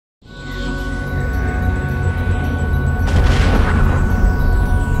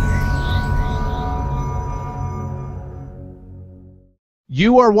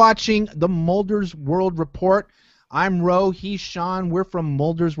You are watching the Mulders World Report. I'm Ro, he's Sean. We're from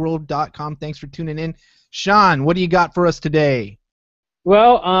MuldersWorld.com. Thanks for tuning in. Sean, what do you got for us today?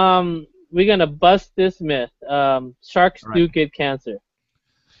 Well, we're gonna bust this myth. Sharks All right. do get cancer.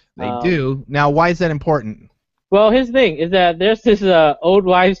 They do. Now, why is that important? Well, his thing is that there's this old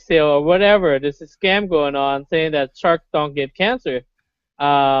wives' tale or whatever. There's a scam going on saying that sharks don't get cancer.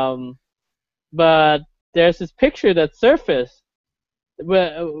 But there's this picture that surfaced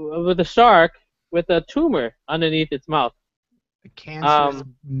with a shark with a tumor underneath its mouth. A cancerous,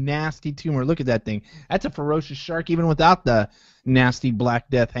 nasty tumor. Look at that thing. That's a ferocious shark, even without the nasty black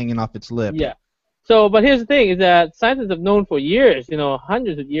death hanging off its lip. Yeah. So, but here's the thing: is that scientists have known for years,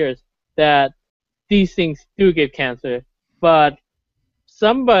 hundreds of years, that these things do get cancer. But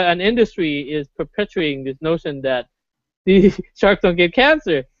an industry is perpetuating this notion that these sharks don't get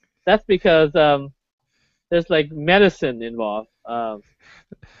cancer. That's because there's like medicine involved.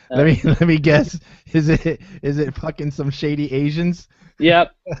 Let me guess. Is it fucking some shady Asians?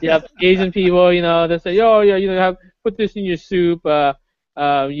 Yep. Asian people, they say, oh yeah, put this in your soup.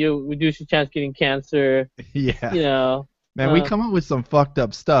 You reduce your chance of getting cancer. Yeah. Man, we come up with some fucked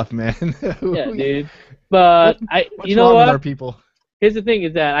up stuff, man. Yeah, dude. But what's wrong with our people? Here's the thing: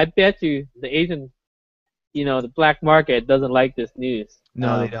 is that I bet you the Asian, the black market doesn't like this news.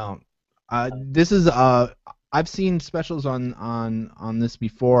 No, they don't. This is I've seen specials on this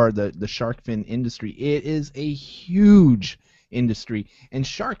before, the shark fin industry. It is a huge industry, and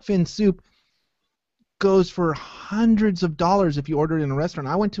shark fin soup goes for hundreds of dollars if you order it in a restaurant.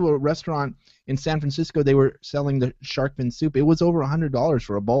 I went to a restaurant in San Francisco. They were selling the shark fin soup. It was over $100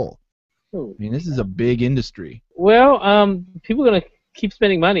 for a bowl. Ooh. I mean, this is a big industry. Well, people are gonna keep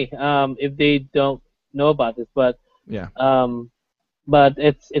spending money if they don't know about this, but yeah. But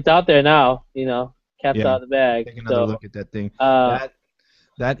it's out there now, cat's out of the bag. Take another look at that thing.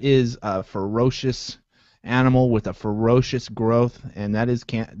 That is a ferocious animal with a ferocious growth, and that is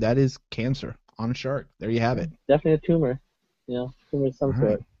cancer on a shark. There you have it. Definitely a tumor. Tumor of some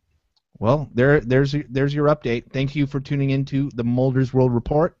sort. Well, there's your update. Thank you for tuning into the Mulders World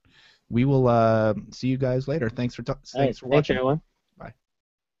Report. We will see you guys later. Thanks for watching. Thanks, everyone.